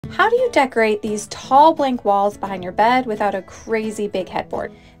How do you decorate these tall blank walls behind your bed without a crazy big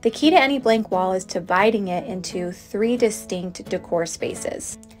headboard? The key to any blank wall is dividing it into 3 distinct decor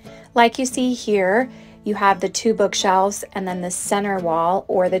spaces. Like you see here, you have the 2 bookshelves and then the center wall,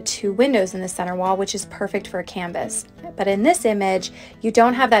 or the 2 windows in the center wall, which is perfect for a canvas. But in this image, you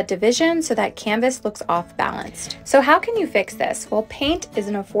don't have that division, so that canvas looks off balanced. So how can you fix this? Well, paint is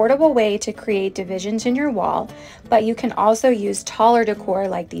an affordable way to create divisions in your wall, but you can also use taller decor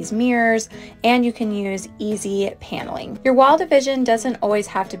like these mirrors, and you can use easy paneling. Your wall division doesn't always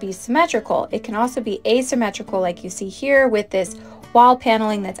have to be symmetrical. It can also be asymmetrical, like you see here with this wall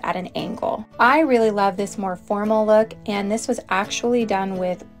paneling that's at an angle. I really love this more formal look, and this was actually done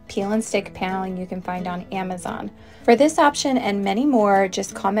with peel and stick paneling you can find on Amazon. For this option and many more,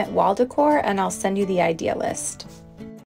 just comment wall decor and I'll send you the idea list.